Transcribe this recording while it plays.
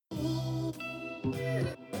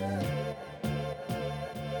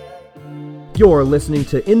You're listening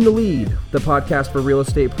to In the Lead, the podcast for real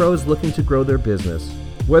estate pros looking to grow their business.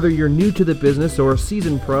 Whether you're new to the business or a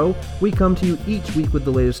seasoned pro, we come to you each week with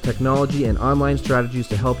the latest technology and online strategies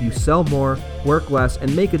to help you sell more, work less,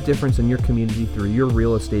 and make a difference in your community through your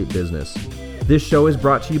real estate business. This show is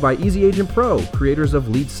brought to you by Easy Agent Pro, creators of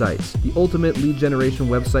Lead Sites, the ultimate lead generation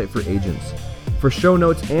website for agents. For show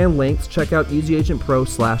notes and links, check out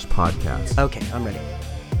easyagentpro.com/podcast. Okay, I'm ready.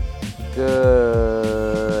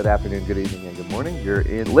 Good afternoon, good evening, and good morning. You're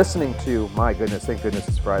listening to, my goodness, thank goodness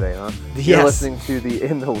it's Friday, huh? Yes. You're listening to the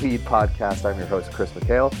In the Lead podcast. I'm your host, Chris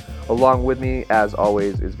McHale. Along with me, as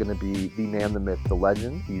always, is going to be the man, the myth, the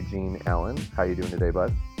legend, Eugene Allen. How you doing today,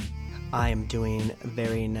 bud? I am doing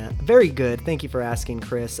very good. Thank you for asking,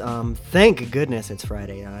 Chris. Thank goodness it's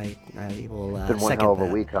Friday. I will It's been one second hell of a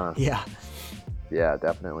that. week, huh? Yeah. Yeah,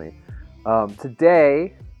 definitely.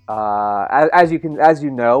 Today, as you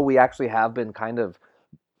know, we actually have been kind of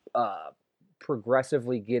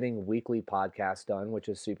progressively getting weekly podcasts done, which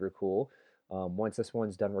is super cool. Once this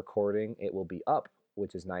one's done recording, it will be up,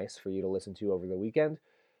 which is nice for you to listen to over the weekend.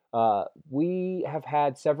 We have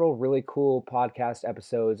had several really cool podcast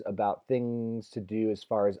episodes about things to do as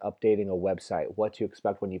far as updating a website, what to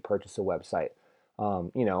expect when you purchase a website.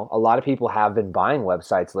 A lot of people have been buying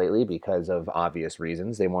websites lately because of obvious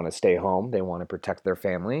reasons. They want to stay home. They want to protect their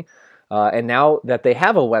family. And now that they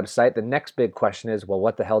have a website, the next big question is, well,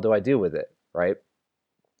 what the hell do I do with it, right?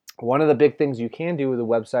 One of the big things you can do with a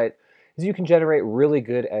website is you can generate really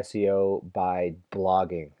good SEO by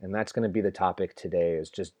blogging. And that's going to be the topic today, is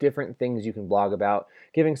just different things you can blog about,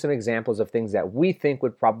 giving some examples of things that we think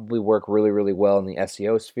would probably work really, really well in the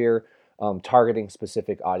SEO sphere, targeting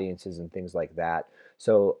specific audiences and things like that.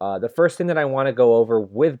 So the first thing that I want to go over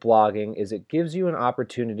with blogging is it gives you an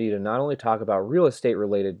opportunity to not only talk about real estate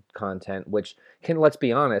related content, which can, let's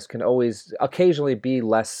be honest, can always occasionally be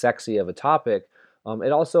less sexy of a topic.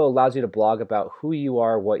 It also allows you to blog about who you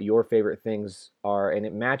are, what your favorite things are, and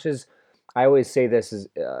it matches, I always say this, is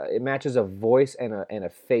it matches a voice and a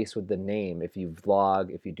face with the name if you vlog,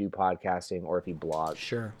 if you do podcasting, or if you blog.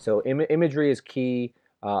 Sure. So imagery is key.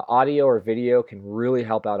 Audio or video can really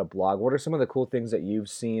help out a blog. What are some of the cool things that you've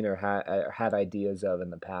seen or had ideas of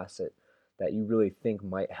in the past that you really think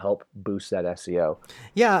might help boost that SEO?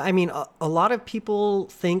 Yeah, I mean, a lot of people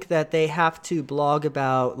think that they have to blog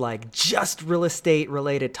about like just real estate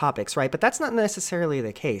related topics, right? But that's not necessarily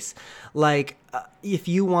the case. Like if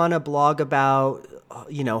you want to blog about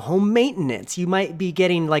home maintenance, you might be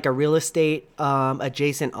getting like a real estate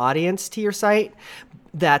adjacent audience to your site.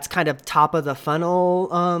 That's kind of top of the funnel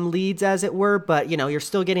leads, as it were, but you're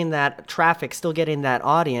still getting that traffic, still getting that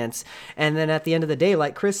audience. And then at the end of the day,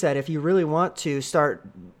 like Chris said, if you really want to start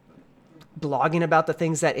blogging about the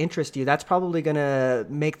things that interest you, that's probably going to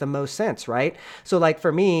make the most sense, right? So like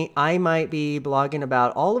for me, I might be blogging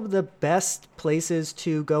about all of the best places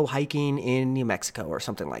to go hiking in New Mexico or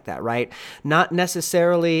something like that, right? Not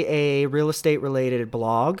necessarily a real estate related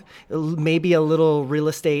blog, maybe a little real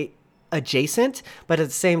estate adjacent, but at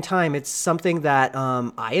the same time, it's something that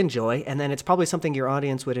I enjoy, and then it's probably something your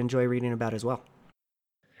audience would enjoy reading about as well.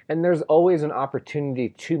 And there's always an opportunity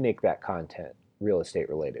to make that content real estate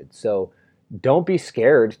related. So don't be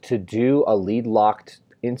scared to do a lead locked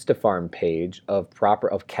InstaFarm page of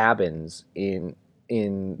cabins in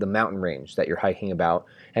the mountain range that you're hiking about,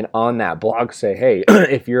 and on that blog say, hey,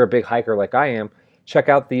 if you're a big hiker like I am, check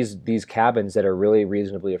out these cabins that are really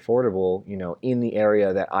reasonably affordable, in the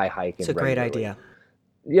area that I hike in. It's a great idea.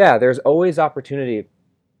 Yeah, there's always opportunity.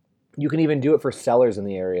 You can even do it for sellers in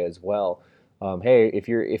the area as well. Hey, if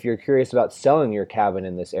you're curious about selling your cabin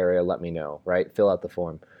in this area, let me know, right? Fill out the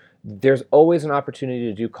form. There's always an opportunity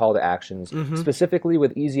to do call to actions, specifically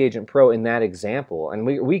with Easy Agent Pro in that example. And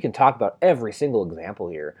we can talk about every single example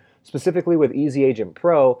here. Specifically with Easy Agent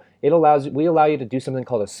Pro, we allow you to do something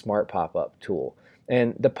called a smart pop-up tool.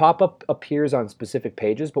 And the pop-up appears on specific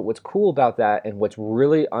pages, but what's cool about that and what's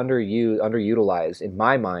really underutilized in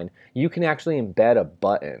my mind, you can actually embed a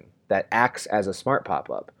button that acts as a smart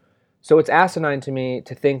pop-up. So it's asinine to me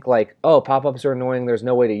to think like, oh, pop-ups are annoying, there's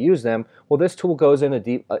no way to use them. Well, this tool goes in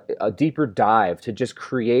a deeper dive to just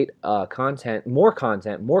create more content,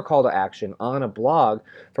 more call to action on a blog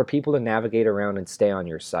for people to navigate around and stay on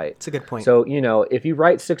your site. It's a good point. So, if you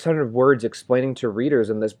write 600 words explaining to readers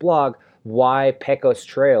in this blog why Pecos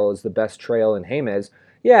Trail is the best trail in Jemez,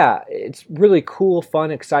 yeah, it's really cool,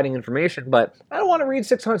 fun, exciting information, but I don't want to read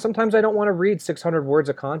 600. Sometimes I don't want to read 600 words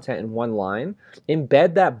of content in one line.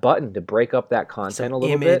 Embed that button to break up that content a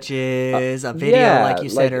little bit. Images, a video, like you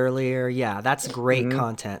said earlier. Yeah, that's great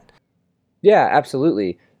content. Yeah,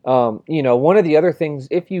 absolutely. One of the other things,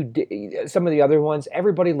 some of the other ones,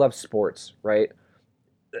 everybody loves sports, right?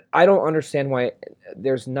 I don't understand why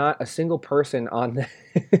there's not a single person on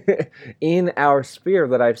in our sphere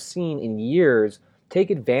that I've seen in years take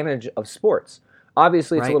advantage of sports.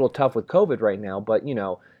 Obviously, it's a Right. little tough with COVID right now, but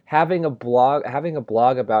having a blog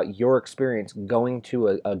about your experience going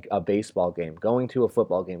to a baseball game, going to a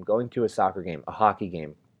football game, going to a soccer game, a hockey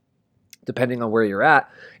game, depending on where you're at,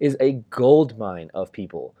 is a gold mine of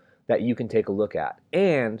people that you can take a look at.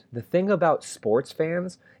 And the thing about sports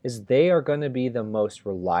fans is they are going to be the most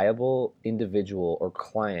reliable individual or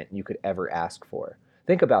client you could ever ask for.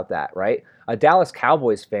 Think about that, right? A Dallas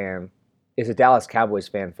Cowboys fan is a Dallas Cowboys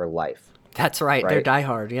fan for life, That's right. They're right?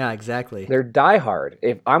 diehard. Yeah, exactly. They're diehard.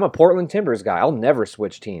 If I'm a Portland Timbers guy, I'll never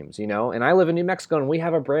switch teams, And I live in New Mexico, and we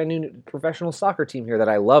have a brand new professional soccer team here that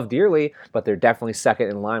I love dearly, but they're definitely second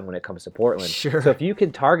in line when it comes to Portland. Sure. So if you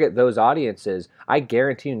can target those audiences, I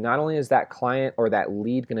guarantee you, not only is that client or that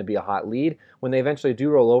lead going to be a hot lead, when they eventually do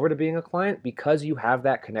roll over to being a client, because you have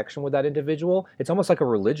that connection with that individual, it's almost like a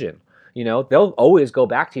religion. They'll always go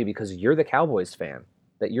back to you because you're the Cowboys fan.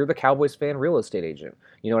 That you're the Cowboys fan real estate agent.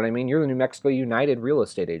 You know what I mean? You're the New Mexico United real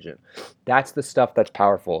estate agent. That's the stuff that's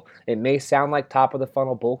powerful. It may sound like top of the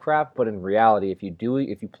funnel bullcrap, but in reality, if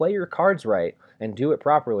you play your cards right and do it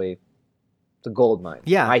properly, it's a gold mine.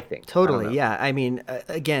 Yeah, I think. totally. Yeah. I mean,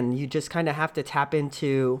 again, you just kind of have to tap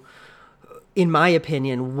into, in my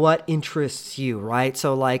opinion, what interests you, right?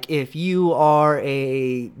 So like if you are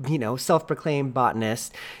a, self-proclaimed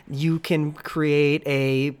botanist, you can create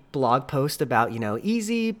a blog post about,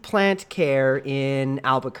 easy plant care in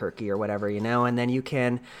Albuquerque or whatever, and then you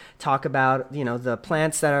can talk about, the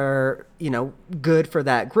plants that are, good for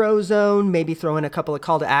that grow zone, maybe throw in a couple of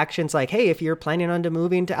call to actions like, hey, if you're planning on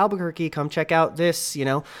moving to Albuquerque, come check out this,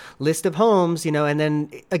 list of homes, and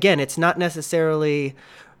then again, it's not necessarily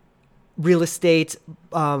real estate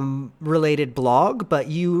related blog, but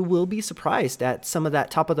you will be surprised at some of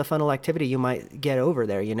that top of the funnel activity you might get over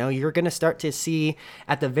there. You're going to start to see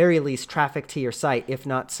at the very least traffic to your site, if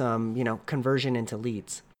not some, conversion into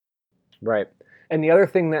leads. Right. And the other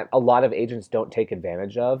thing that a lot of agents don't take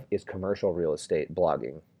advantage of is commercial real estate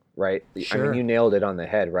blogging, right? Sure. I mean, you nailed it on the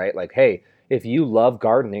head, right? Like, hey, if you love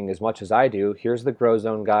gardening as much as I do, here's the grow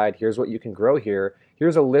zone guide. Here's what you can grow here.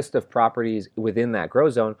 Here's a list of properties within that grow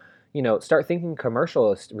zone. Start thinking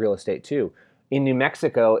commercial real estate too. In New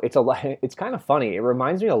Mexico, it's kind of funny. It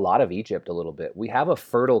reminds me a lot of Egypt a little bit. We have a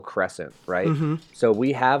fertile crescent, right? Mm-hmm. So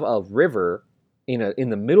we have a river in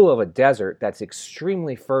the middle of a desert that's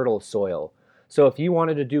extremely fertile soil. So if you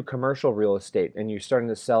wanted to do commercial real estate and you're starting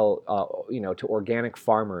to sell, to organic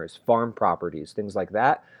farmers, farm properties, things like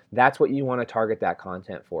that, that's what you want to target that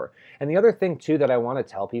content for. And the other thing too that I want to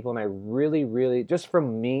tell people, and I really, really, just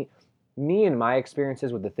from me and my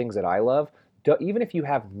experiences with the things that I love, even if you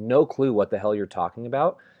have no clue what the hell you're talking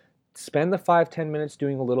about, spend the 5-10 minutes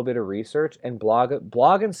doing a little bit of research and blog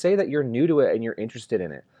and say that you're new to it and you're interested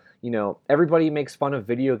in it. Everybody makes fun of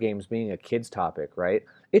video games being a kid's topic, right?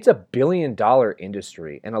 It's a $1 billion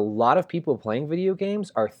industry, and a lot of people playing video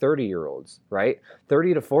games are 30-year-olds, right?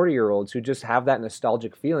 30 to 40-year-olds who just have that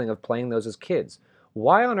nostalgic feeling of playing those as kids.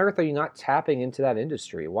 Why on earth are you not tapping into that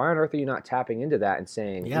industry? Why on earth are you not tapping into that and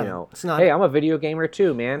saying, hey, I'm a video gamer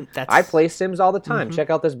too, man. I play Sims all the time. Mm-hmm. Check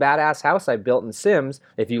out this badass house I built in Sims.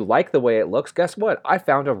 If you like the way it looks, guess what? I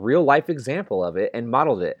found a real life example of it and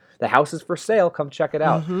modeled it. The house is for sale. Come check it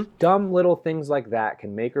out. Mm-hmm. Dumb little things like that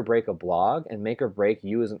can make or break a blog and make or break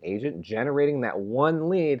you as an agent, generating that one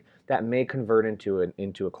lead that may convert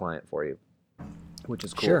into a client for you, which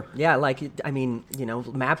is cool. Sure. Yeah.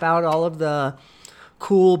 Map out all of the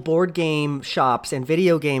cool board game shops and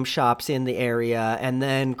video game shops in the area, and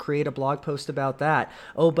then create a blog post about that.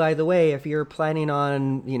 Oh, by the way, if you're planning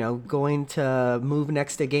on, going to move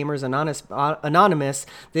next to Gamers Anonymous,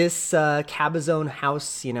 this Cabazon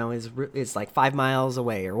house, is like 5 miles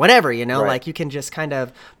away or whatever, Right. Like you can just kind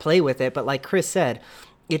of play with it. But like Chris said,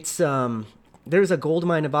 it's there's a gold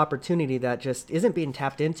mine of opportunity that just isn't being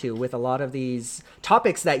tapped into with a lot of these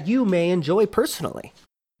topics that you may enjoy personally.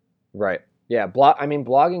 Right. Yeah,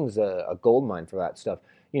 blogging's a gold mine for that stuff.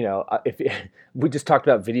 If we just talked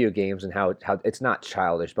about video games and how it's not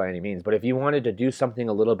childish by any means, but if you wanted to do something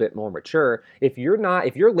a little bit more mature, if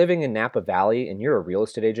you're living in Napa Valley and you're a real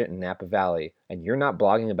estate agent in Napa Valley and you're not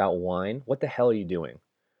blogging about wine, what the hell are you doing?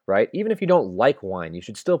 Right? Even if you don't like wine, you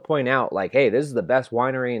should still point out like, hey, this is the best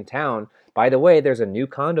winery in town. By the way, there's a new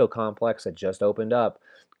condo complex that just opened up.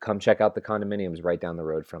 Come check out the condominiums right down the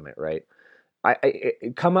road from it, right?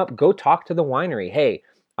 Go talk to the winery. Hey,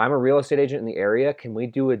 I'm a real estate agent in the area. Can we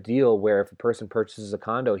do a deal where if a person purchases a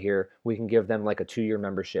condo here, we can give them like a 2-year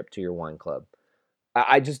membership to your wine club?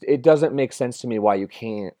 I just, it doesn't make sense to me why you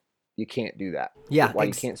can't do that. Yeah, Why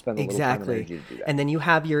you can't spend a little time and energy to do that. And then you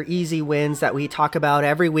have your easy wins that we talk about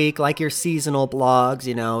every week, like your seasonal blogs.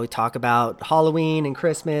 We talk about Halloween and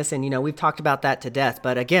Christmas, and we've talked about that to death.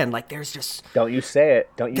 But again, like there's just Don't you say it.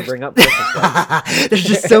 Don't you bring up Christmas lights. there's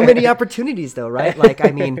just so many opportunities, though, right? Like,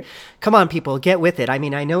 I mean, come on, people, get with it. I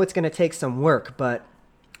mean, I know it's going to take some work, but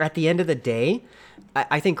at the end of the day,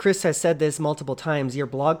 I think Chris has said this multiple times. Your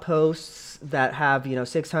blog posts that have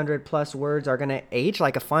 600 plus words are going to age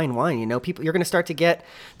like a fine wine. People, you're going to start to get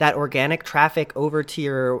that organic traffic over to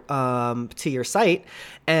your site,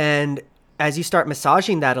 and as you start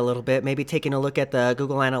massaging that a little bit, maybe taking a look at the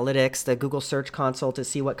Google Analytics, the Google Search Console to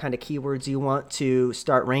see what kind of keywords you want to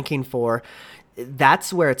start ranking for.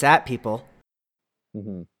 That's where it's at, people.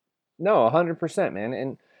 Mm-hmm. No, 100%,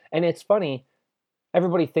 man. And it's funny.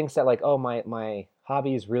 Everybody thinks that like, oh, my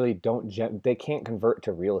hobbies really they can't convert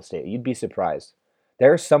to real estate. You'd be surprised.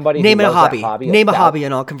 There's somebody Name who a loves hobby. that hobby. Name a hobby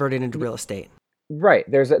and I'll convert it into real estate. Right.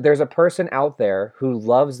 There's a person out there who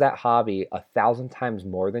loves that hobby 1,000 times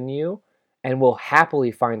more than you and will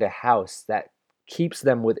happily find a house that keeps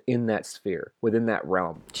them within that sphere, within that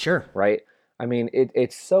realm. Sure. Right? I mean,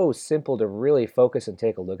 it's so simple to really focus and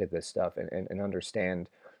take a look at this stuff and understand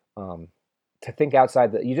to think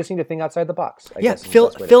outside you just need to think outside the box. I guess,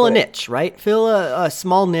 fill a niche, right? Fill a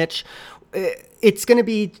small niche. It's going to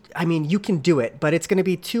be, I mean, you can do it, but it's going to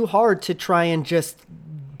be too hard to try and just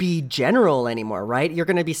be general anymore, right? You're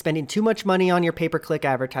going to be spending too much money on your pay-per-click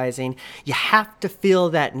advertising. You have to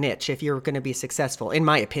fill that niche if you're going to be successful, in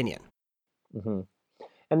my opinion. Mm-hmm.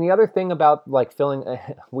 And the other thing about like filling,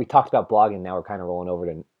 we talked about blogging. Now we're kind of rolling over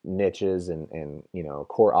to niches and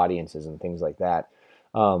core audiences and things like that.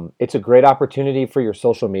 It's a great opportunity for your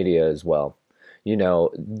social media as well.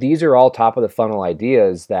 These are all top of the funnel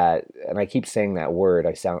ideas that, and I keep saying that word,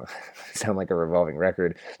 I sound like a revolving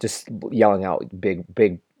record, just yelling out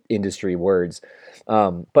big industry words.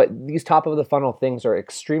 But these top of the funnel things are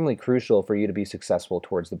extremely crucial for you to be successful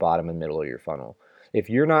towards the bottom and middle of your funnel. If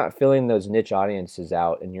you're not filling those niche audiences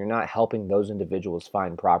out and you're not helping those individuals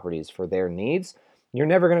find properties for their needs, you're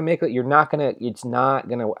never going to make it. It's not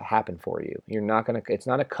going to happen for you. It's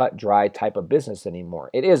not a cut dry type of business anymore.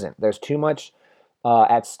 It isn't. There's too much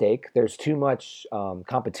at stake. There's too much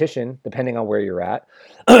competition depending on where you're at.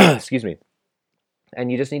 Excuse me. And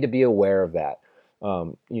you just need to be aware of that.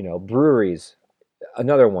 Breweries,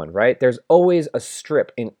 another one, right? There's always a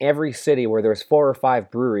strip in every city where there's 4 or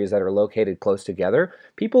 5 breweries that are located close together.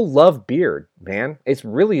 People love beer, man. It's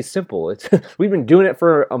really simple. We've been doing it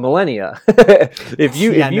for a millennia. If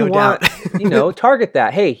you want, target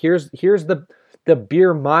that. Hey, here's the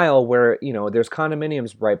beer mile where, there's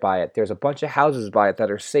condominiums right by it. There's a bunch of houses by it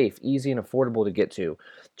that are safe, easy, and affordable to get to.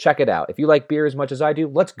 Check it out. If you like beer as much as I do,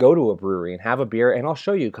 let's go to a brewery and have a beer, and I'll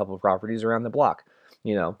show you a couple of properties around the block,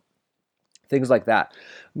 things like that.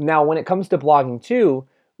 Now, when it comes to blogging too,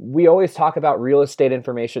 we always talk about real estate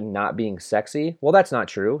information not being sexy. Well, that's not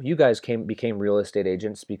true. You guys became real estate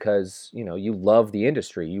agents because, you love the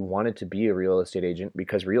industry. You wanted to be a real estate agent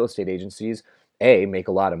because real estate agencies, A, make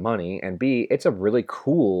a lot of money, and B, it's a really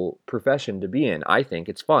cool profession to be in. I think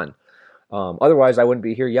it's fun. Otherwise, I wouldn't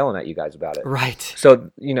be here yelling at you guys about it. Right.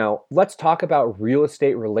 So, let's talk about real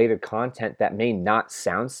estate related content that may not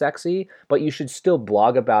sound sexy, but you should still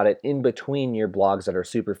blog about it in between your blogs that are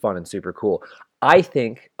super fun and super cool. I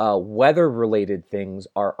think weather related things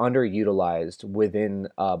are underutilized within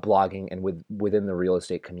blogging and within the real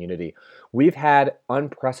estate community. We've had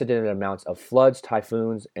unprecedented amounts of floods,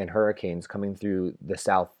 typhoons, and hurricanes coming through the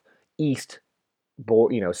southeast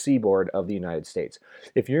seaboard of the United States.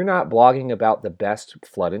 If you're not blogging about the best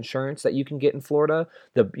flood insurance that you can get in Florida,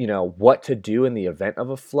 what to do in the event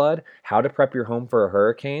of a flood, how to prep your home for a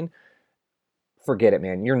hurricane, forget it,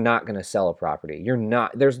 man. You're not going to sell a property.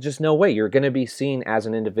 There's just no way. You're going to be seen as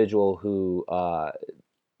an individual who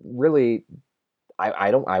really,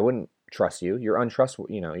 I wouldn't trust you. You're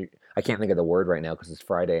untrustworthy. I can't think of the word right now because it's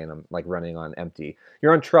Friday and I'm like running on empty.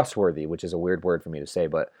 You're untrustworthy, which is a weird word for me to say,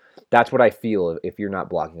 but that's what I feel if you're not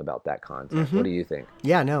blogging about that content. Mm-hmm. What do you think?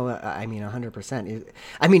 Yeah, no, I mean, 100%.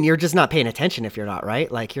 I mean, you're just not paying attention if you're not, right?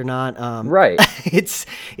 Like you're not, right. It's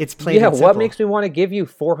plain and simple. What makes me want to give you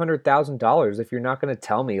 $400,000 if you're not going to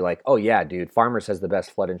tell me like, oh yeah, dude, Farmers has the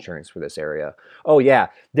best flood insurance for this area. Oh yeah,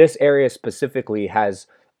 this area specifically has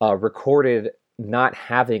recorded not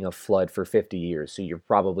having a flood for 50 years, so you're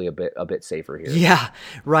probably a bit safer here. Yeah,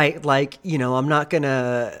 right. Like, I'm not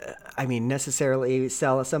gonna, I mean, necessarily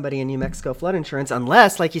sell somebody in New Mexico flood insurance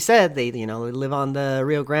unless, like you said, they, live on the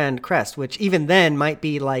Rio Grande crest, which even then might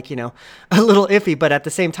be like, a little iffy. But at the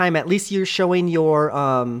same time, at least you're showing your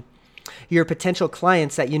potential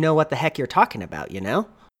clients that you know what the heck you're talking about,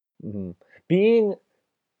 Mm-hmm. Being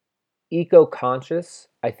eco-conscious,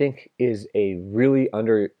 I think, is a really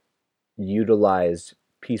underutilized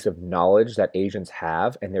piece of knowledge that agents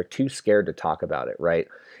have, and they're too scared to talk about it, right?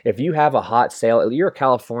 If you have a hot sale, you're a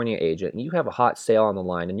California agent, and you have a hot sale on the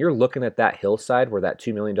line, and you're looking at that hillside where that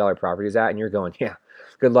 $2 million property is at, and you're going, yeah,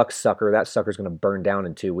 good luck, sucker. That sucker's going to burn down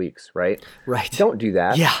in 2 weeks, right? Right. Don't do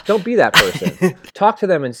that. Yeah. Don't be that person. Talk to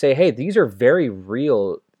them and say, hey, these are very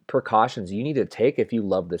real precautions you need to take if you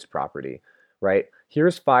love this property, right?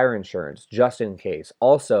 Here's fire insurance just in case.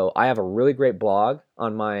 Also, I have a really great blog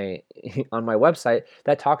on my website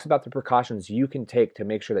that talks about the precautions you can take to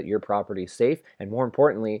make sure that your property is safe, and more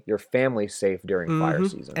importantly, your family's safe during fire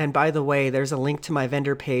season. And by the way, there's a link to my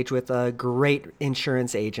vendor page with a great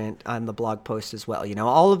insurance agent on the blog post as well.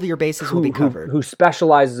 All of your bases will be covered. Who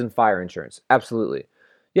specializes in fire insurance. Absolutely.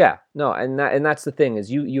 Yeah, no, and that's the thing is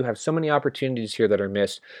you have so many opportunities here that are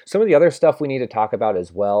missed. Some of the other stuff we need to talk about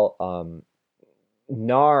as well.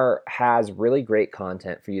 NAR has really great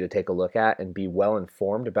content for you to take a look at and be well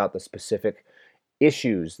informed about the specific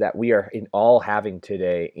issues that we are all having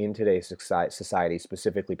today in today's society,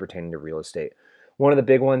 specifically pertaining to real estate. One of the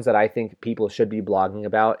big ones that I think people should be blogging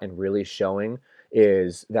about and really showing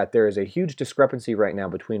is that there is a huge discrepancy right now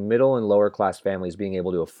between middle and lower class families being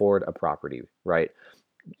able to afford a property, right?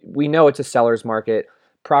 We know it's a seller's market.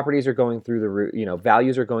 Properties are going through the roof,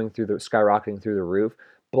 values are skyrocketing through the roof.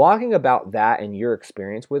 Blogging about that and your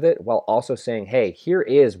experience with it while also saying, hey, here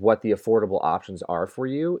is what the affordable options are for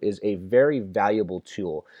you is a very valuable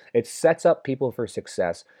tool. It sets up people for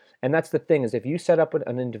success. And that's the thing is if you set up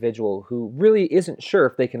an individual who really isn't sure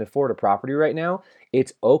if they can afford a property right now,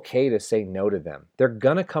 it's okay to say no to them. They're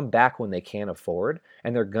going to come back when they can't afford,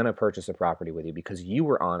 and they're going to purchase a property with you because you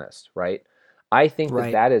were honest, right? I think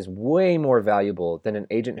Right. that is way more valuable than an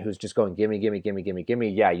agent who's just going, gimme.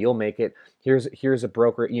 Yeah, you'll make it. Here's a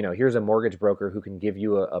broker, here's a mortgage broker who can give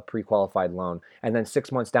you a pre-qualified loan. And then 6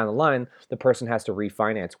 months down the line, the person has to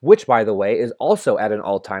refinance, which, by the way, is also at an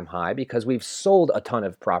all-time high because we've sold a ton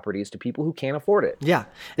of properties to people who can't afford it. Yeah.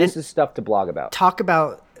 This is stuff to blog about. Talk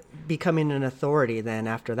about becoming an authority then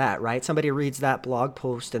after that, right? Somebody reads that blog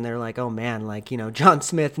post and they're like, oh man, John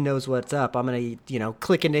Smith knows what's up. I'm going to,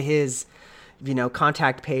 click into his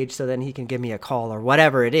contact page so then he can give me a call or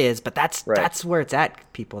whatever it is. But that's where it's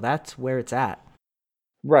at, people. That's where it's at.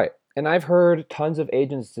 Right. And I've heard tons of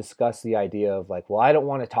agents discuss the idea of well, I don't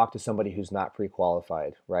want to talk to somebody who's not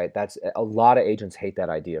pre-qualified, right? That's a lot of agents hate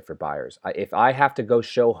that idea for buyers. If I have to go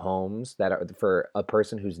show homes that are for a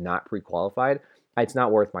person who's not pre-qualified, it's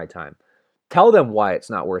not worth my time. Tell them why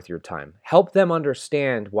it's not worth your time. Help them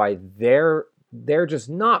understand why they're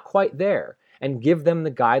just not quite there. And give them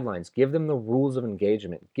the guidelines, give them the rules of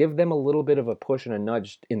engagement, give them a little bit of a push and a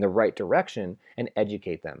nudge in the right direction and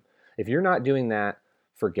educate them. If you're not doing that,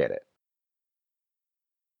 forget it.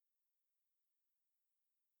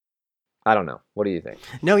 I don't know. What do you think?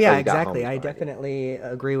 No, yeah, exactly. I definitely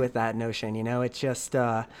agree with that notion. It's just,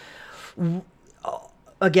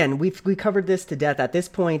 again, we covered this to death. At this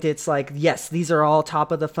point, it's yes, these are all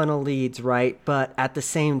top of the funnel leads, right? But at the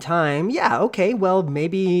same time, yeah, okay, well,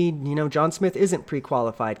 maybe, John Smith isn't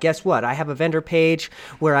pre-qualified. Guess what? I have a vendor page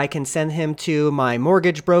where I can send him to my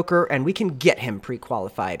mortgage broker and we can get him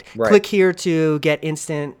pre-qualified. Right. Click here to get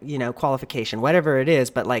instant, qualification, whatever it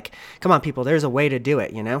is. But come on, people, there's a way to do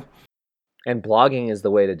it, And blogging is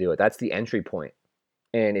the way to do it. That's the entry point.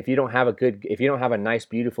 And if you don't have a nice,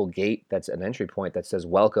 beautiful gate that's an entry point that says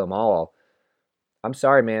welcome all, I'm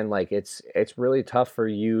sorry, man. It's really tough for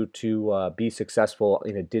you to be successful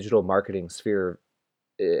in a digital marketing sphere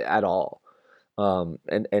at all.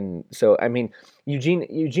 And so, I mean,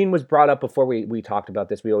 Eugene was brought up before we talked about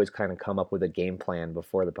this. We always kind of come up with a game plan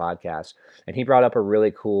before the podcast. And he brought up a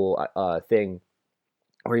really cool thing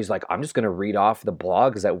where he's like, I'm just going to read off the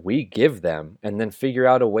blogs that we give them and then figure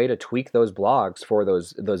out a way to tweak those blogs for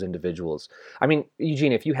those individuals. I mean,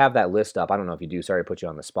 Eugene, if you have that list up, I don't know if you do, sorry to put you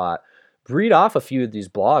on the spot. Read off a few of these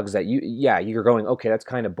blogs that you're going, okay, that's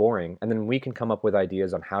kind of boring. And then we can come up with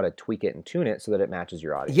ideas on how to tweak it and tune it so that it matches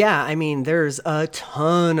your audience. Yeah, I mean, there's a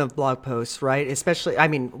ton of blog posts, right? Especially,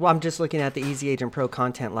 I'm just looking at the Easy Agent Pro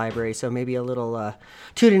content library, so maybe a little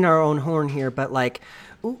tooting our own horn here, but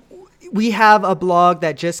We have a blog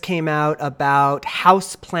that just came out about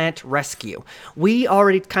houseplant rescue. We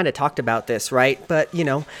already kind of talked about this, right? But,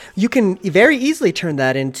 you can very easily turn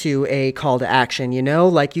that into a call to action,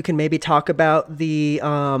 like you can maybe talk about the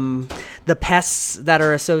pests that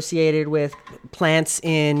are associated with plants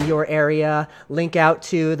in your area, link out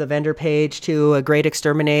to the vendor page to a great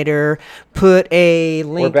exterminator, put a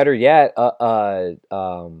link. Or better yet, a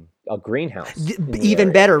greenhouse.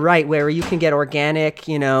 Even better, right, where you can get organic,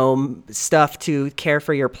 stuff to care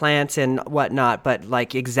for your plants and whatnot, but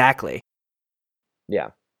exactly.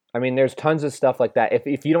 Yeah. I mean, there's tons of stuff like that.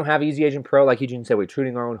 If you don't have Easy Agent Pro, like Eugene said, we're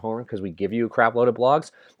tooting our own horn because we give you a crap load of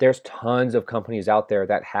blogs. There's tons of companies out there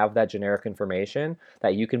that have that generic information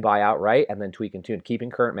that you can buy outright and then tweak and tune. Keeping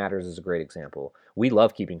Current Matters is a great example. We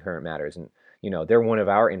love Keeping Current Matters, and they're one of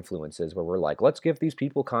our influences where we're like, let's give these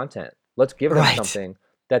people content. Let's give them something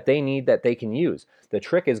that they need that they can use. The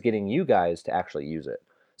trick is getting you guys to actually use it.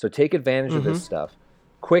 So take advantage of this stuff.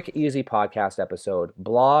 Quick, easy podcast episode.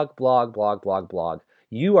 Blog.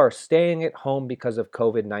 You are staying at home because of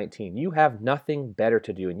COVID-19. You have nothing better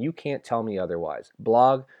to do, and you can't tell me otherwise.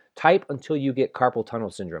 Blog. Type until you get carpal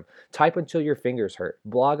tunnel syndrome. Type until your fingers hurt.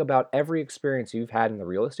 Blog about every experience you've had in the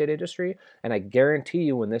real estate industry, and I guarantee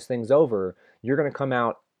you when this thing's over, you're going to come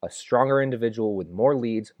out a stronger individual with more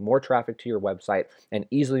leads, more traffic to your website, and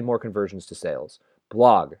easily more conversions to sales.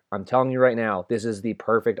 Blog. I'm telling you right now, this is the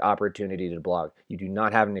perfect opportunity to blog. You do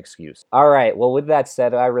not have an excuse. All right. Well, with that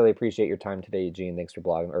said, I really appreciate your time today, Eugene. Thanks for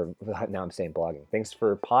blogging, or now I'm saying blogging. Thanks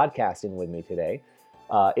for podcasting with me today.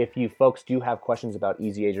 If you folks do have questions about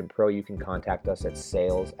Easy Agent Pro, you can contact us at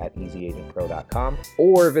sales@easyagentpro.com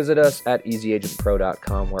or visit us at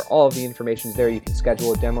easyagentpro.com where all of the information is there. You can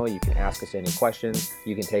schedule a demo. You can ask us any questions.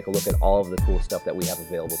 You can take a look at all of the cool stuff that we have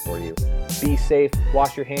available for you. Be safe.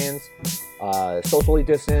 Wash your hands. Socially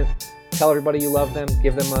distant. Tell everybody you love them.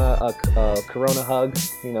 Give them a Corona hug.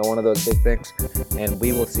 One of those big things. And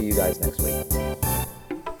we will see you guys next week.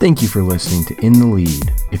 Thank you for listening to In the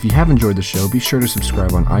Lead. If you have enjoyed the show, be sure to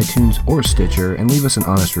subscribe on iTunes or Stitcher and leave us an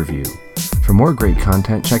honest review. For more great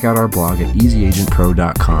content, check out our blog at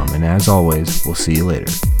easyagentpro.com. And as always, we'll see you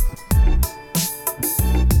later.